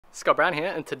Scott Brown here.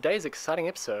 In today's exciting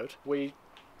episode, we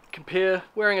compare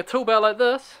wearing a tool belt like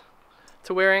this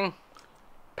to wearing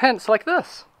pants like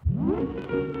this.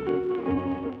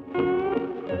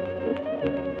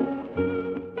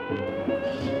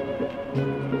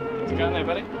 How's it going there,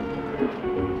 buddy?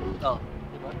 Oh.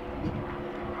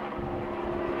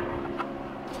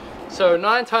 So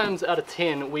 9 times out of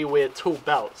 10 we wear tool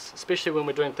belts, especially when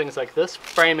we're doing things like this,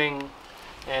 framing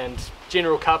and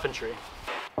general carpentry.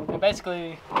 And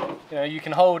basically, you know, you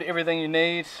can hold everything you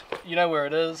need, you know where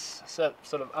it is, so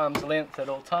sort of arm's length at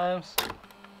all times.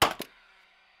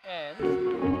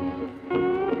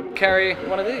 And carry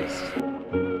one of these.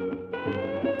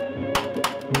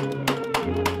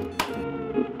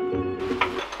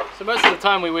 So most of the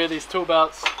time we wear these tool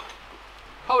belts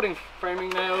holding framing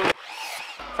nails,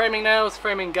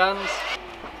 framing guns.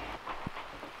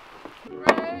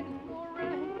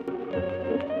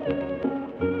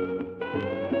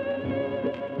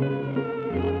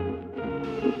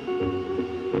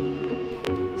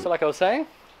 So like I was saying,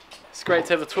 it's great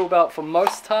to have a tool belt for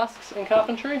most tasks in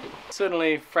carpentry.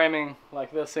 Certainly framing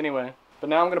like this anyway. But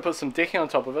now I'm going to put some decking on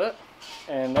top of it,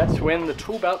 and that's when the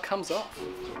tool belt comes off.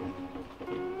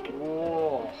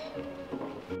 Whoa.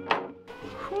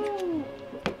 Whew.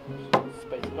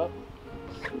 Space it up.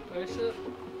 Space it.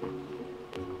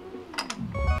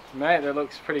 Mate, that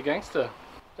looks pretty gangster.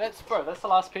 That's the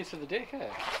last piece of the deck, eh?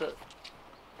 That's it.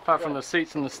 Apart from the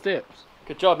seats and the steps.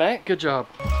 Good job, mate. Good job.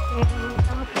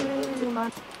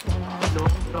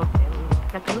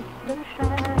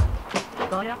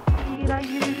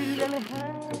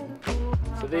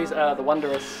 So these are the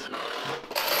wondrous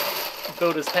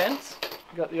builder's pants.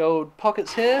 We've got the old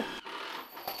pockets here,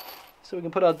 so we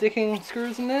can put our decking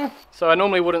screws in there. So I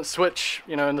normally wouldn't switch,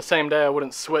 you know, in the same day I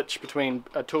wouldn't switch between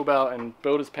a tool belt and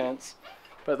builder's pants.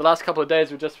 But the last couple of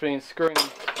days we've just been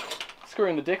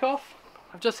screwing the deck off.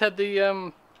 I've just had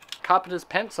the Carpenter's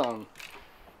pants on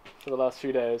for the last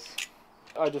few days.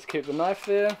 I just keep the knife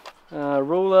there,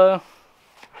 ruler,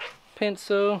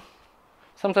 pencil.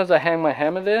 Sometimes I hang my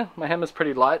hammer there. My hammer's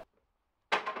pretty light,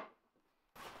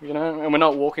 you know, and we're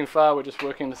not walking far, we're just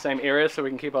working in the same area so we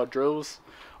can keep our drills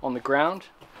on the ground.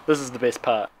 This is the best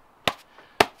part.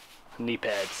 Knee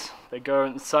pads. They go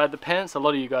inside the pants. A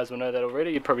lot of you guys will know that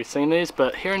already. You've probably seen these,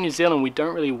 but here in New Zealand we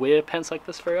don't really wear pants like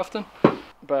this very often.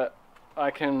 But I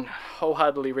can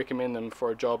wholeheartedly recommend them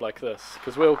for a job like this,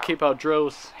 because we'll keep our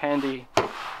drills handy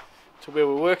to where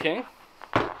we're working.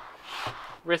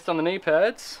 Rest on the knee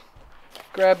pads,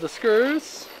 grab the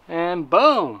screws, and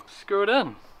boom, screw it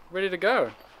in, ready to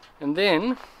go. And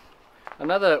then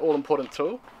another all-important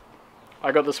tool.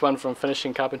 I got this one from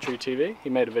Finishing Carpentry TV. He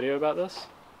made a video about this.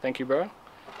 Thank you, bro.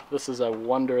 This is a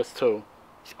wondrous tool.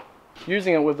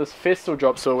 Using it with this Festal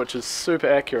drop saw, which is super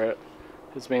accurate,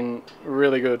 has been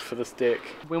really good for this deck.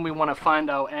 When we want to find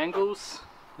our angles,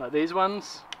 like these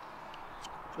ones,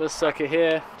 this sucker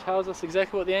here tells us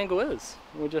exactly what the angle is.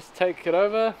 We just take it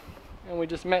over and we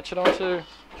just match it onto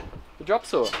the drop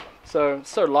saw. So it's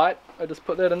so light, I just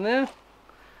put that in there,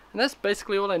 and that's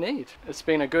basically all I need. It's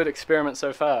been a good experiment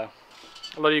so far.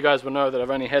 A lot of you guys will know that I've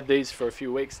only had these for a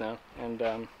few weeks now, and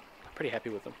I'm pretty happy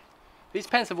with them. These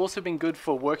pants have also been good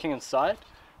for working inside.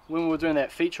 When we were doing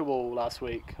that feature wall last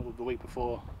week, or the week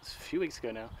before, it's a few weeks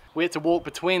ago now, we had to walk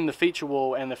between the feature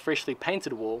wall and the freshly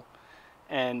painted wall,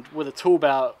 and with a tool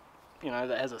belt, you know,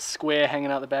 that has a square hanging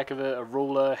out the back of it, a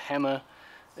ruler, hammer,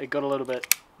 it got a little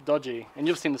bit dodgy. And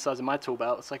you've seen the size of my tool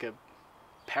belt, it's like a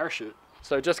parachute.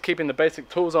 So just keeping the basic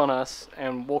tools on us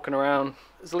and walking around,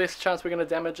 there's less chance we're going to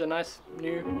damage a nice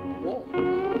new wall.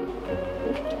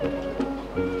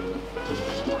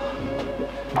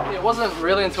 It wasn't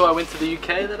really until I went to the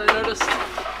UK that I noticed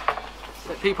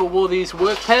that people wore these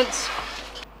work pants.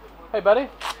 Hey buddy.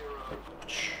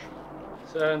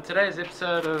 So in today's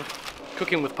episode of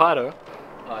Cooking with Pato.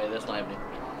 Oh yeah, that's not happening.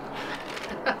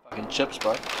 Fucking chips,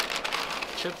 bro.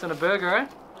 Chips and a burger, eh?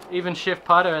 Even Chef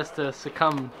Pato has to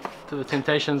succumb to the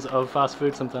temptations of fast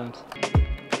food sometimes.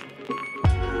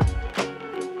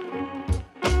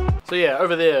 So yeah,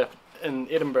 over there in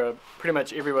Edinburgh, pretty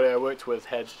much everybody I worked with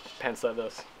had pants like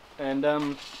this. And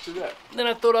then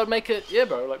I thought I'd make it, yeah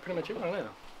bro, like pretty much everyone now.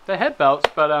 They had belts,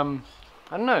 but I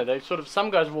don't know, they sort of, some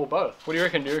guys wore both. What do you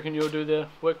reckon? Do you reckon you'll do the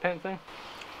work pant thing?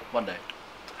 One day.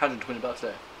 $120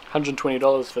 there.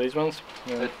 $120 for these ones?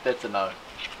 Yeah. That's a no,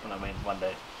 when I mean one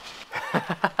day.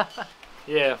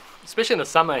 Yeah, especially in the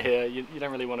summer here, you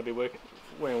don't really want to be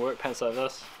wearing work pants like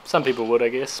this. Some people would, I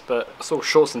guess, but it's all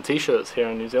shorts and t-shirts here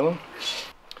in New Zealand.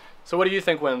 So what do you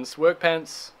think wins? Work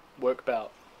pants, work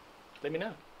belt? Let me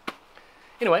know.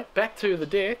 Anyway, back to the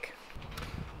deck.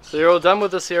 So you're all done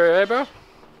with this area, eh, bro?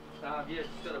 Yeah, just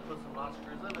gotta put some last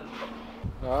screws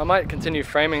I might continue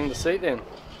framing the seat then,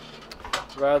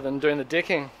 rather than doing the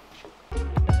decking.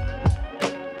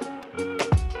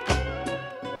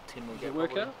 10 will Did it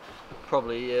work out?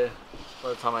 Probably, yeah. By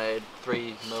the time I had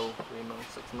 3 mil,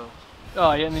 6 mil.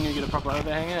 Oh yeah, and then you get a proper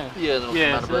overhang, yeah? Yeah, that'll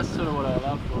yeah, come out so a that's bit. sort of what I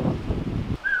allow for.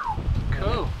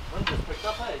 Cool. Wind just picked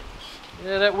up, hey?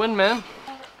 Yeah, that wind, man.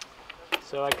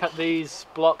 So I cut these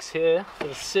blocks here for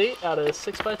the seat out of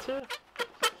 6x2.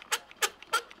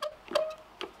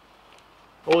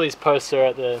 All these posts are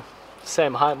at the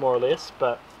same height more or less,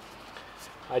 but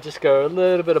I just go a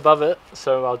little bit above it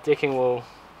so our decking will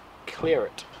clear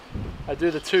it. I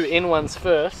do the 2 end ones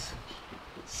first.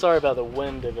 Sorry about the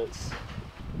wind if it's...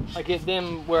 I get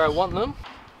them where I want them.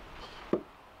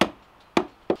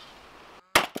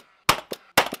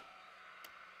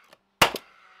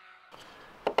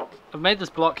 I've made this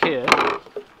block here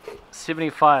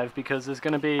 75 because there's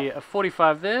going to be a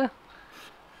 45 there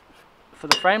for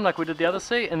the frame like we did the other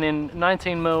seat, and then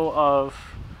 19 mil of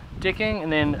decking,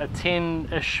 and then a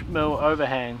 10-ish mil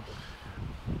overhang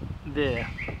there,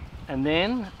 and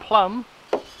then plumb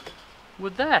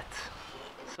with that,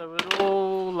 so it'll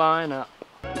all line up.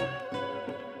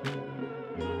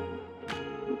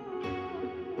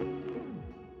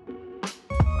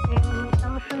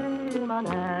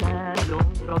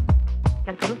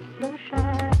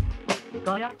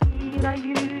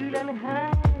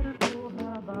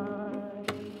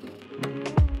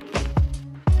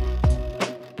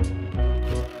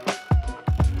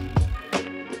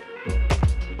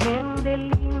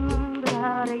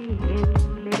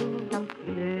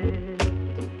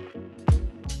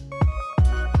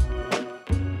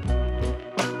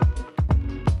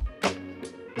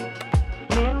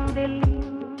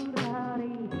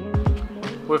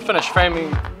 We've finished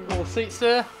framing all the seats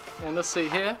there, and this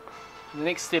seat here. The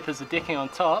next step is the decking on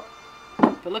top.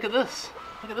 But look at this.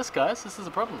 Look at this, guys. This is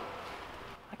a problem.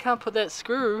 I can't put that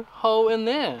screw hole in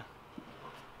there.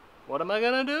 What am I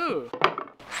gonna do?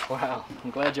 Wow,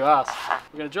 I'm glad you asked.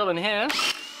 We're gonna drill in here.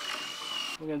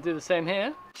 We're gonna do the same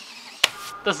here.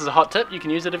 This is a hot tip. You can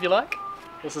use it if you like.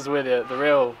 This is where the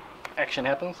real action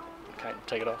happens. Okay,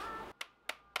 take it off.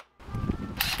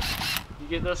 You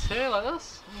get this here like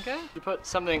this, okay? You put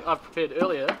something I've prepared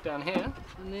earlier down here,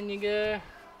 and then you go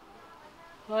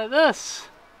like this.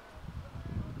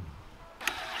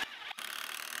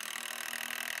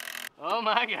 Oh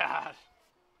my god!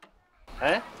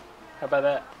 Hey? How about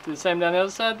that? Do the same down the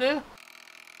other side there.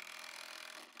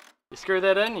 You screw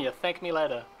that in, you thank me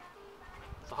later.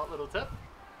 It's a hot little tip.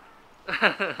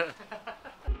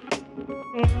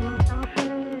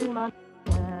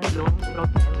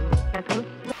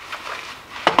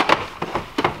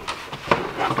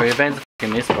 Bro, your van's a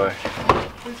fucking mess, bro. What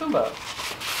are you talking about?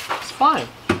 It's fine.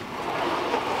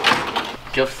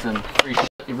 Gifts and free shit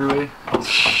everywhere.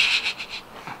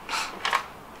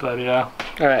 Bloody hell.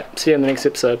 Alright, see you in the next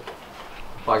episode.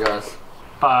 Bye, guys.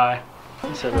 Bye.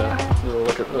 Let's have a little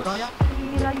look at this.